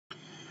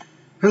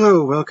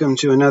Hello, welcome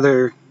to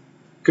another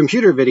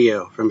computer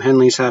video from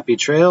Henley's Happy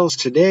Trails.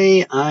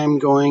 Today I'm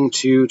going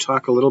to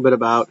talk a little bit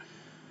about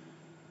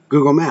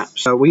Google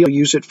Maps. We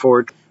use it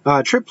for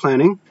trip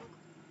planning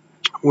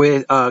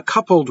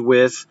coupled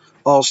with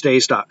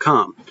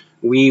allstays.com.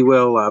 We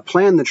will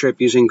plan the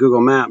trip using Google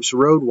Maps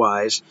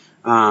road-wise,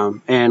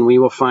 and we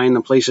will find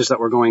the places that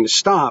we're going to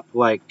stop,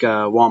 like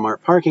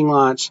Walmart parking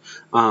lots.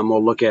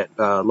 We'll look at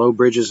low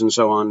bridges and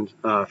so on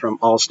from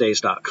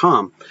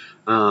allstays.com.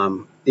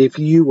 If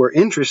you were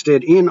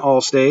interested in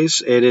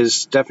Allstays, it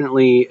is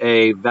definitely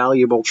a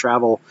valuable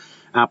travel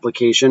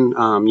application.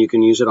 You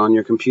can use it on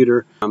your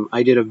computer.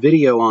 I did a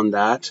video on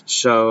that,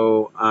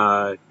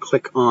 so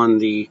click on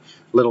the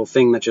little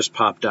thing that just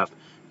popped up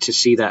to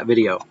see that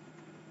video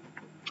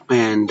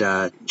and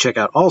check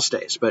out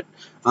Allstays. But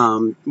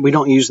we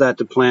don't use that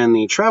to plan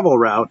the travel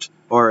route,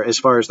 or as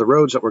far as the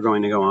roads that we're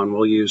going to go on,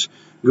 we'll use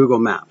Google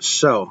Maps.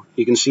 So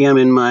you can see I'm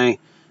in my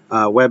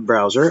web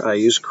browser. I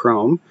use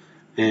Chrome.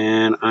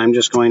 And I'm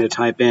just going to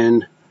type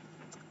in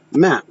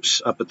Maps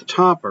up at the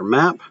top, or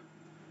Map,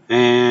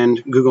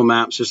 and Google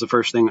Maps is the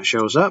first thing that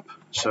shows up,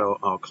 so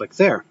I'll click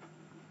there.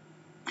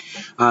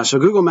 So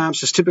Google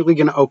Maps is typically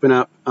going to open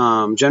up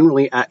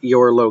generally at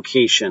your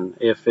location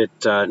if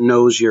it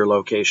knows your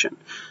location.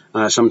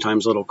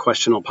 Sometimes a little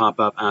question will pop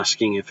up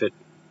asking if it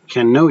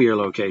can know your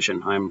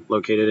location. I'm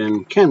located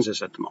in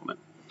Kansas at the moment.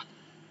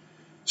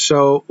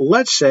 So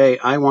let's say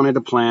I wanted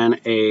to plan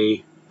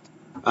a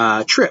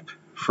trip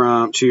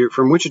from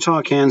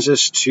Wichita,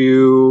 Kansas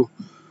to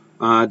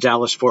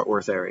Dallas-Fort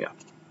Worth area.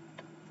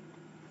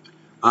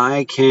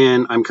 I'm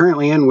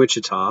currently in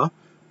Wichita,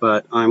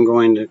 but I'm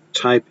going to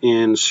type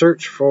in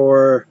search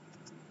for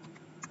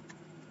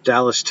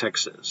Dallas,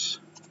 Texas.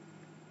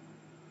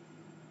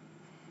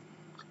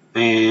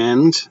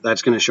 And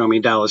that's going to show me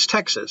Dallas,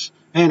 Texas,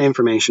 and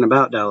information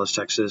about Dallas,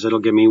 Texas. It'll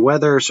give me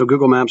weather, so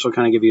Google Maps will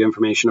kind of give you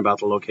information about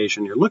the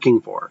location you're looking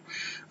for.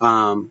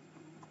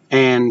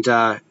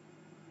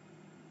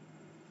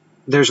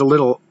 There's a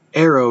little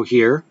arrow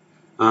here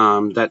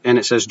and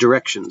it says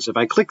directions. If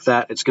I click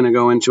that, it's going to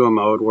go into a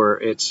mode where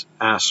it's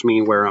asked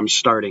me where I'm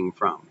starting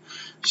from.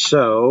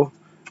 So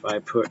if I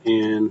put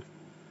in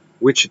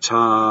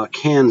Wichita,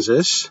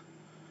 Kansas,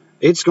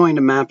 it's going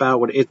to map out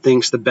what it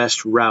thinks the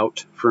best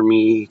route for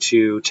me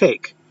to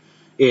take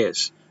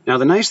is. Now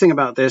the nice thing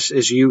about this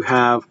is you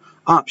have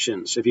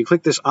options. If you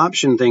click this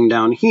option thing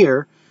down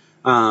here,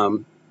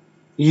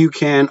 you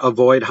can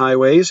avoid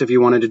highways if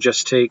you wanted to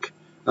just take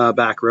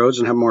back roads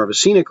and have more of a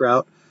scenic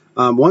route.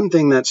 One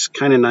thing that's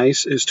kind of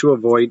nice is to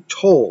avoid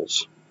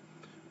tolls.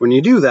 When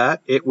you do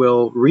that, it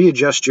will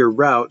readjust your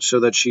route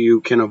so that you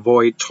can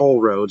avoid toll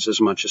roads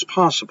as much as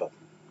possible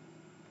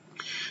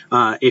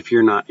if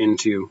you're not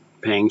into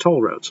paying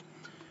toll roads.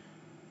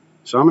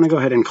 So I'm going to go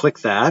ahead and click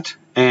that,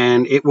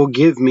 and it will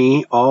give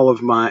me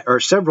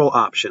several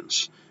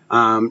options.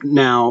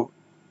 Now,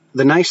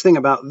 the nice thing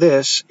about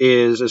this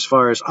is, as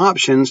far as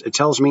options, it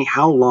tells me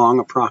how long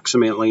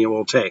approximately it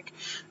will take.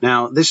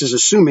 Now, this is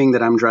assuming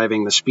that I'm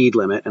driving the speed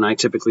limit, and I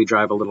typically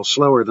drive a little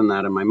slower than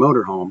that in my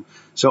motorhome,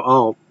 so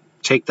I'll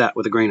take that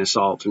with a grain of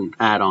salt and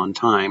add on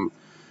time.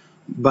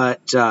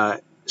 But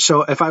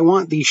so if I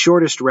want the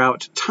shortest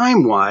route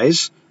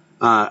time-wise,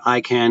 I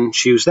can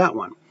choose that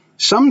one.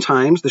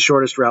 Sometimes the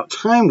shortest route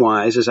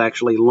time-wise is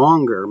actually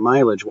longer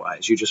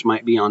mileage-wise. You just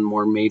might be on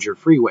more major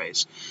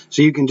freeways.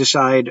 So you can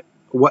decide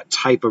what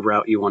type of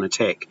route you want to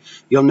take.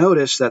 You'll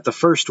notice that the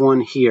first one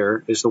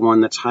here is the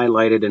one that's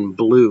highlighted in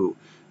blue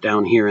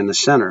down here in the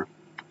center.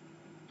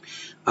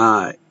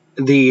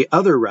 The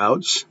other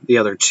routes, the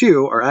other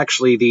two, are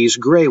actually these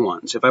gray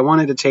ones. If I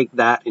wanted to take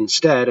that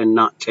instead and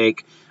not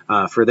take,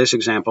 for this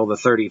example, the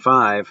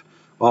 35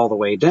 all the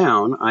way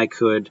down, I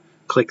could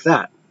click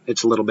that.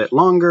 It's a little bit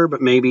longer,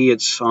 but maybe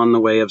it's on the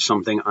way of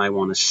something I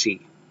want to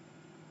see.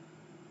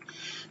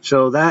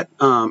 So that,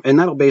 and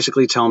that'll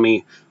basically tell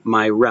me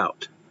my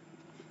route.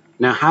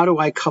 Now, how do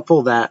I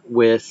couple that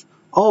with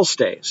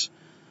Allstays?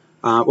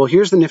 Well,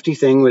 here's the nifty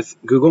thing with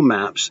Google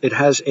Maps. It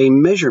has a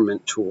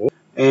measurement tool,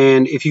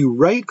 and if you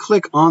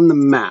right-click on the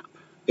map,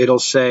 it'll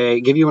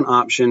give you an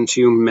option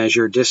to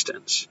measure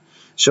distance.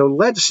 So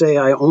let's say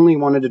I only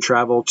wanted to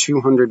travel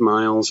 200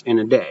 miles in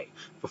a day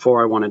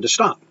before I wanted to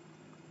stop.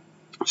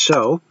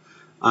 So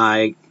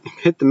I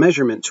hit the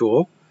measurement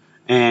tool,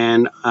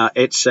 and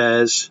it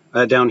says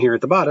down here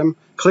at the bottom,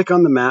 click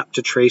on the map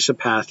to trace a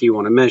path you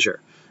want to measure.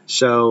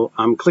 So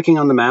I'm clicking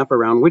on the map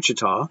around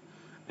Wichita,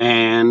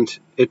 and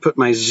it put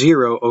my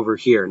 0 over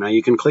here. Now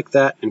you can click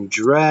that and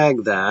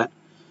drag that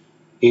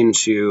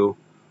into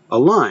a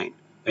line.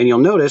 And you'll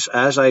notice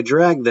as I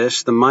drag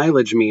this, the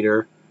mileage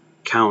meter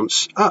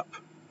counts up.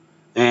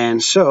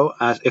 And so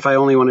if I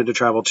only wanted to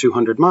travel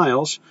 200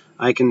 miles,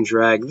 I can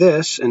drag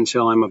this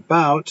until I'm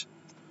about,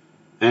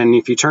 and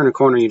if you turn a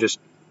corner, you just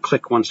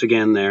click once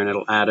again there, and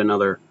it'll add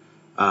another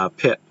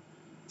pip.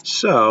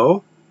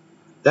 So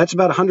that's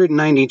about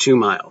 192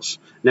 miles.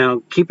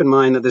 Now, keep in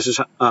mind that this is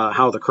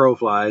how the crow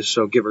flies,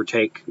 so give or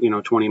take,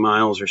 20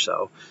 miles or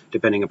so,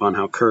 depending upon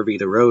how curvy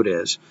the road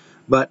is.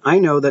 But I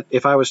know that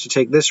if I was to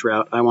take this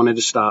route, I wanted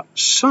to stop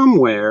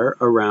somewhere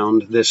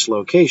around this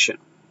location.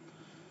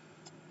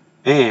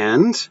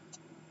 And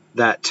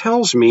that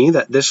tells me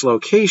that this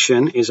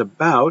location is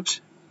about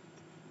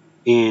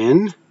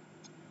in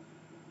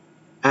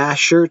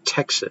Asher,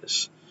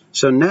 Texas.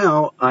 So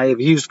now I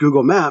have used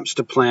Google Maps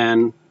to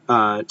plan,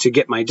 to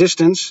get my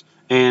distance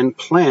and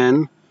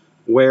plan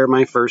where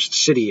my first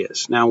city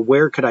is. Now,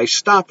 where could I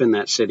stop in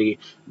that city?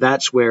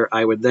 That's where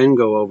I would then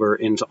go over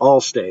into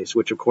all stays,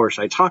 which of course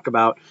I talk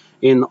about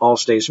in the all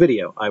stays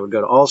video. I would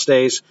go to all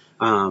stays,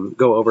 go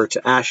over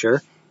to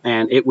Asher,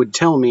 and it would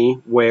tell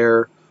me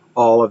where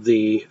all of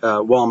the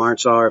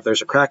Walmarts are, if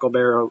there's a Cracker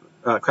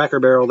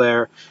Barrel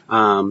there,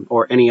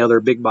 or any other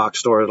big box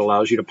store that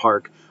allows you to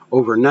park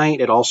overnight.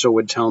 It also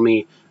would tell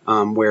me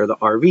where the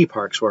RV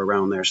parks were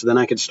around there. So then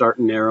I could start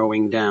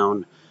narrowing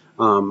down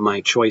my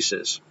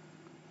choices.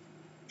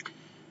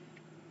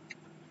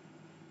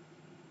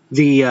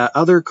 The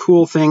other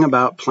cool thing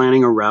about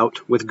planning a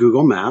route with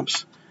Google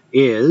Maps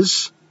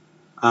is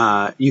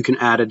you can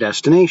add a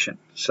destination.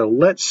 So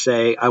let's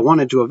say I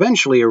wanted to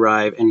eventually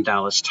arrive in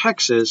Dallas,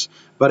 Texas,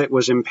 but it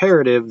was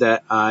imperative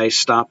that I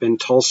stop in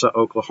Tulsa,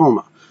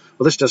 Oklahoma.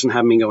 Well, this doesn't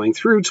have me going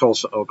through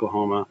Tulsa,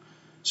 Oklahoma.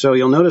 So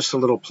you'll notice the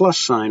little plus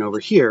sign over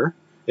here.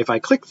 If I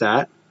click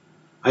that,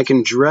 I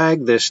can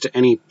drag this to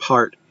any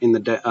part in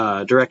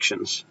the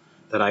directions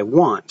that I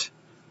want.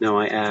 Now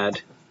I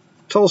add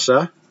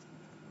Tulsa,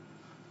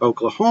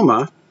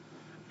 Oklahoma,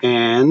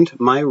 and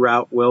my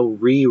route will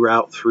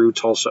reroute through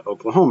Tulsa,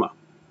 Oklahoma.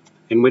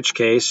 In which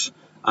case,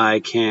 I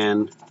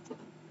can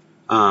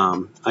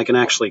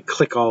actually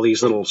click all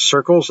these little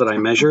circles that I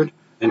measured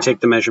and take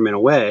the measurement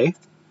away.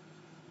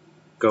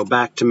 Go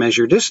back to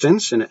measure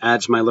distance, and it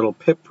adds my little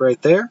pip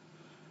right there.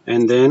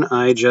 And then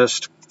I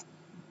just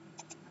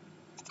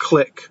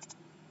click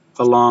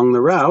along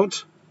the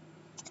route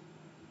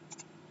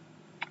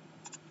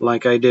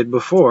like I did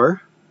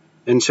before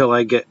until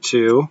I get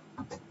to,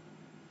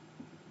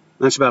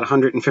 that's about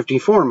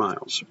 154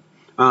 miles.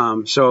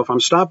 So if I'm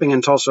stopping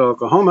in Tulsa,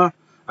 Oklahoma,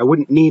 I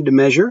wouldn't need to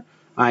measure.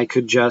 I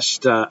could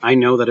just, I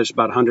know that it's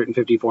about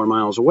 154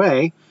 miles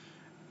away,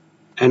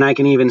 and I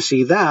can even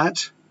see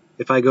that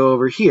if I go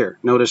over here.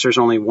 Notice there's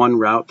only one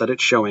route that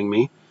it's showing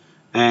me,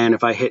 and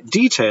if I hit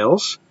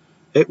details,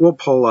 it will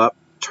pull up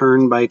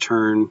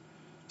turn-by-turn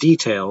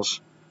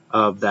details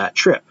of that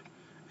trip.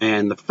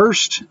 And the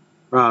first,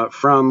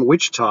 from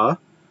Wichita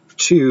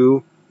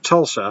to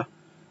Tulsa,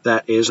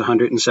 that is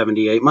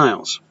 178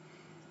 miles.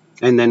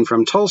 And then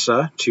from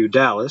Tulsa to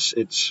Dallas,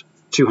 it's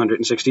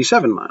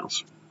 267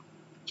 miles.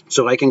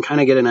 So I can kind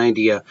of get an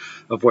idea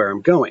of where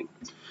I'm going.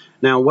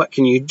 Now, what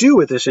can you do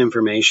with this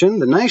information?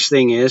 The nice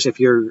thing is, if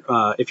you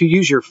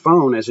use your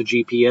phone as a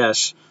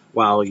GPS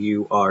while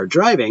you are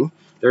driving,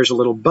 there's a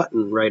little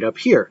button right up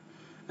here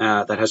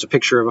that has a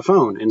picture of a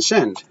phone and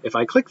send. If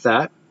I click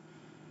that,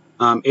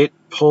 it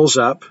pulls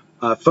up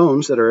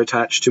phones that are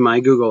attached to my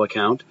Google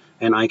account,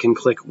 and I can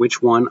click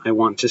which one I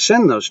want to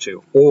send those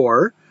to.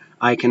 Or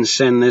I can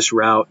send this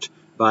route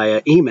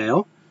via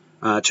email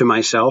to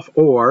myself,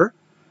 or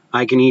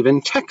I can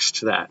even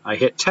text that. I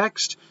hit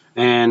text,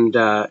 and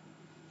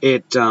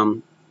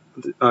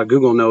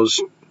Google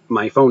knows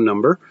my phone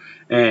number,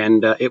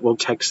 and it will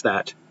text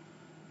that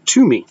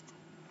to me.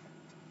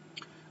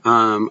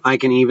 I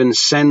can even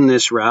send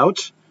this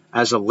route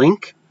as a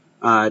link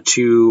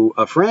to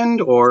a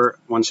friend, or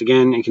once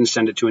again, you can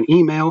send it to an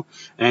email,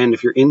 and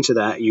if you're into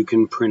that, you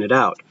can print it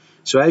out.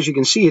 So as you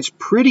can see, it's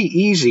pretty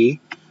easy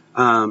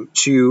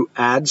to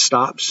add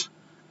stops,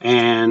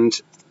 and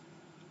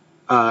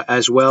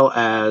as well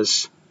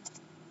as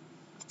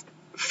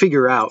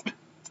figure out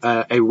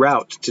a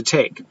route to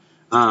take.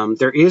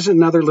 There is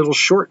another little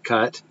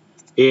shortcut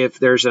if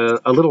there's a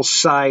little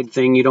side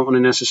thing. You don't want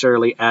to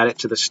necessarily add it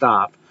to the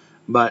stop,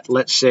 but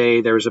let's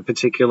say there's a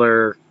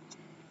particular,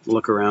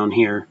 look around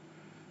here,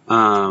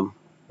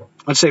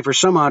 let's say for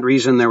some odd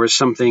reason there was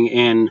something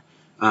in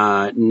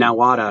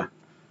Nowata,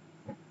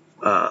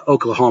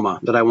 Oklahoma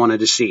that I wanted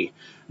to see.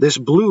 This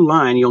blue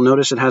line, you'll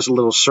notice it has a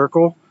little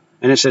circle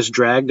and it says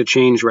drag to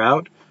change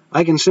route.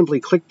 I can simply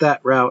click that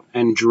route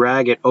and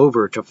drag it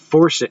over to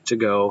force it to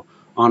go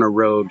on a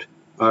road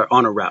or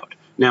on a route.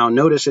 Now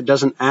notice it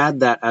doesn't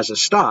add that as a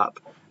stop,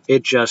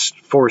 it just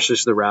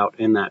forces the route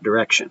in that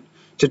direction.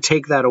 To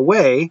take that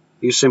away,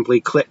 you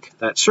simply click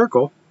that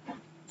circle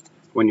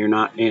when you're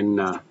not in,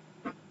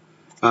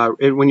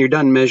 when you're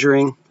done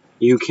measuring,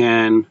 you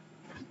can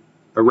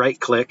right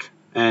click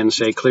and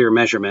say clear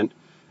measurement.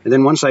 And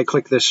then once I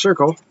click this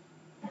circle,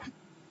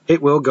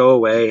 it will go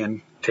away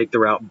and take the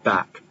route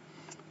back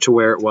to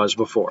where it was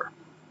before.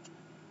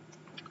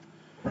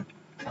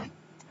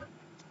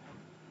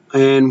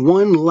 And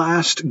one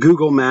last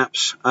Google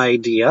Maps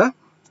idea.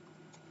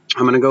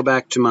 I'm going to go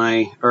back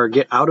to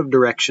get out of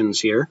directions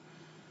here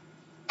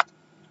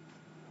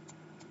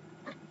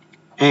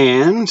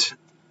and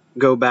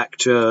go back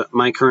to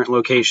my current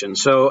location.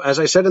 So as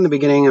I said in the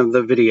beginning of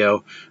the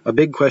video, a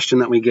big question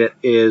that we get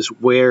is,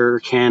 where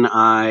can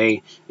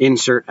I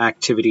insert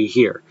activity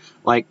here?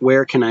 Like,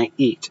 where can I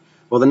eat?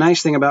 Well, the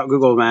nice thing about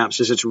Google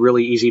Maps is it's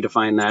really easy to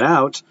find that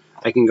out.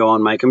 I can go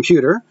on my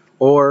computer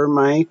or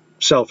my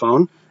cell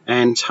phone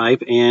and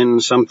type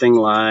in something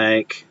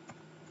like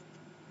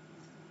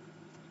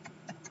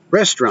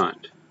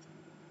restaurant,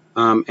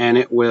 and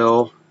it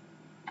will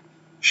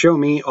show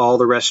me all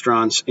the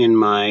restaurants in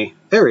my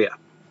area.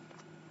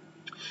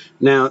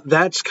 Now,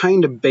 that's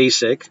kind of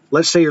basic.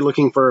 Let's say you're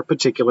looking for a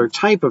particular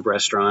type of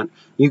restaurant.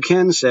 You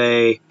can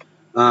say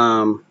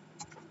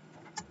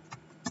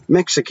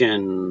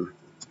Mexican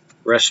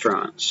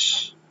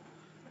restaurants,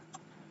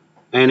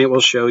 and it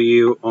will show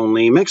you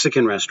only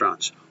Mexican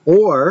restaurants.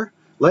 Or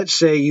let's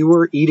say you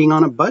were eating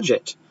on a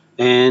budget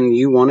and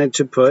you wanted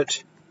to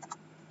put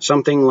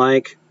something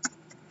like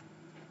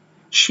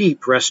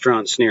cheap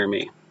restaurants near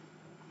me.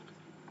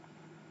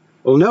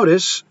 Well,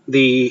 notice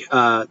the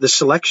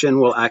selection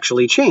will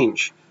actually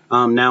change.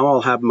 Now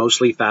I'll have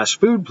mostly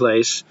fast food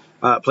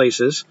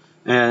places,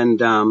 and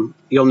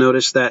you'll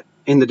notice that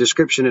in the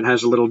description it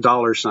has a little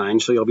 $sign,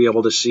 so you'll be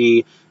able to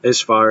see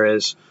as far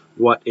as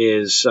what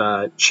is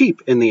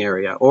cheap in the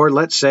area. Or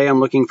let's say I'm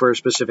looking for a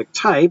specific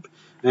type,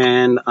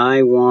 and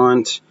I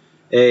want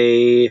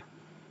a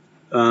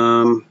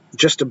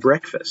just a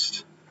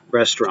breakfast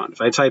restaurant.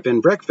 If I type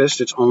in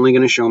breakfast, it's only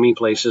going to show me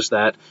places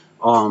that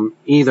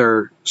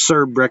either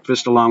serve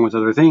breakfast along with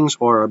other things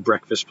or are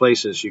breakfast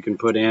places. You can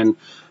put in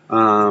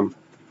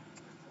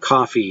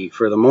coffee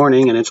for the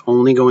morning, and it's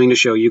only going to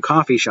show you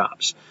coffee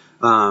shops.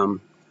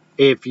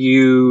 If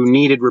you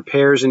needed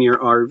repairs in your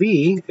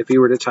RV, if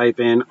you were to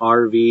type in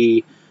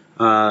RV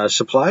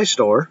supply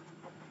store,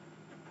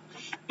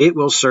 it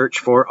will search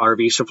for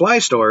RV supply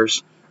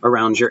stores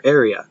around your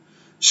area.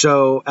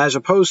 So as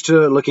opposed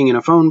to looking in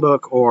a phone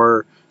book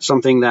or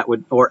something that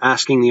would, or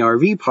asking the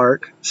RV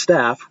park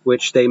staff,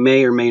 which they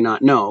may or may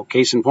not know.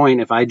 Case in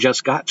point, if I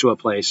just got to a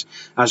place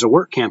as a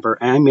work camper,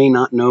 I may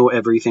not know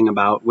everything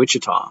about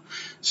Wichita.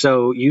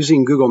 So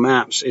using Google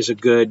Maps is a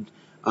good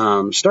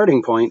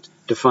starting point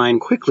to find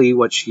quickly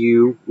what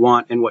you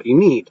want and what you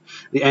need.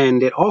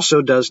 And it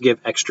also does give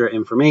extra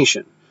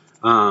information.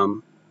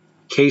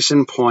 Case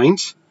in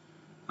point,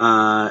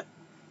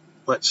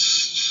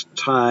 let's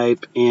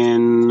type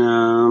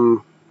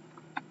in,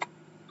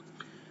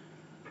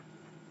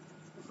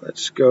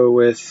 let's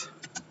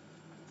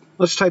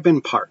type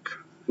in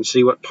park and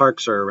see what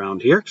parks are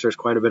around here, because there's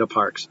quite a bit of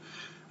parks.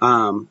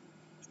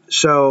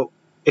 So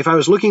if I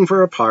was looking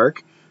for a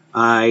park,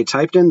 I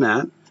typed in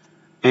that,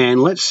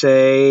 and let's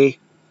say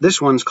this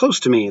one's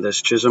close to me,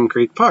 this Chisholm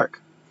Creek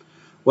Park.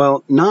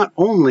 Well, not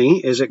only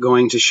is it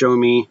going to show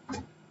me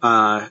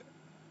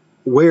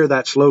where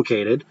that's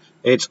located,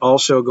 it's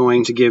also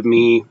going to give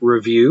me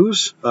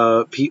reviews,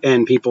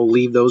 and people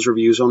leave those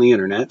reviews on the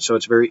internet, so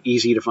it's very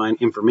easy to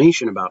find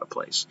information about a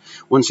place.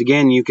 Once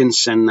again, you can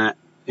send that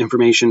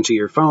information to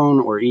your phone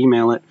or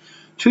email it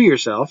to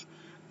yourself,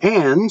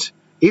 and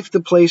if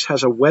the place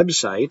has a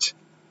website,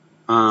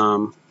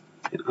 and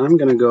I'm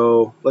going to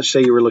go, let's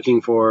say you were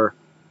looking for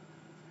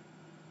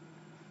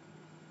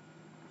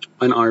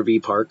an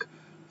RV park,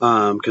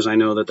 because I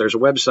know that there's a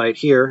website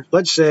here.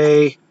 Let's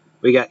say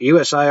we got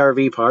USI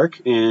RV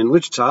Park in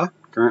Wichita,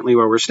 currently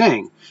where we're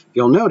staying.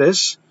 You'll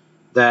notice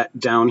that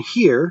down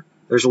here,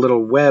 there's a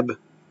little web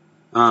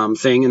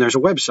thing, and there's a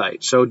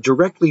website. So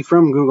directly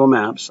from Google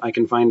Maps, I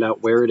can find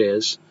out where it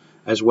is,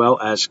 as well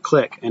as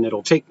click, and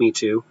it'll take me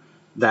to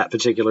that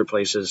particular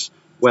place's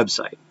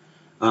website.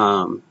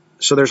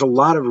 So there's a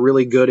lot of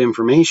really good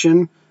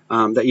information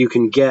that you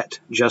can get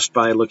just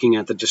by looking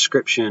at the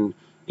description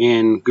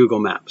in Google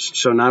Maps.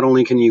 So not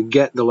only can you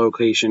get the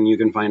location, you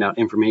can find out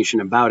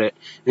information about it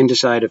and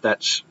decide if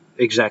that's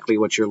exactly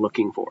what you're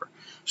looking for.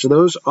 So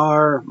those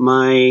are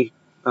my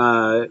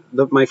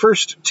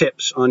first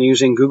tips on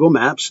using Google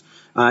Maps.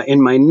 In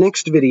my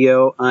next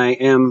video, I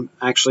am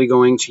actually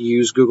going to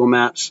use Google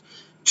Maps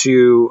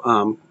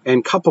to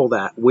and couple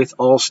that with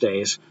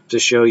Allstays to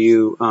show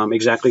you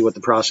exactly what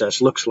the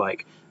process looks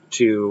like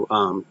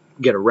to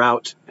get a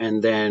route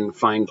and then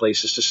find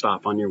places to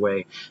stop on your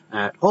way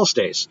at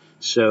Allstays.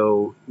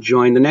 So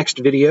join the next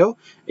video.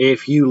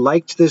 If you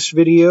liked this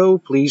video,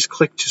 please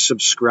click to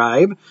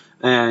subscribe,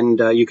 and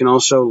you can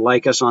also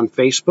like us on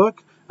Facebook,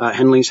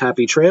 Henley's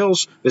Happy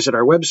Trails. Visit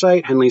our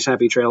website,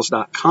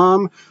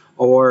 henleyshappytrails.com,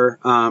 or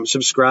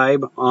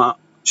subscribe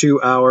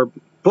to our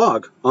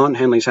blog on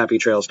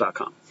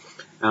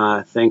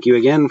henleyshappytrails.com. Thank you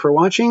again for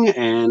watching,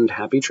 and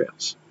happy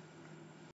trails.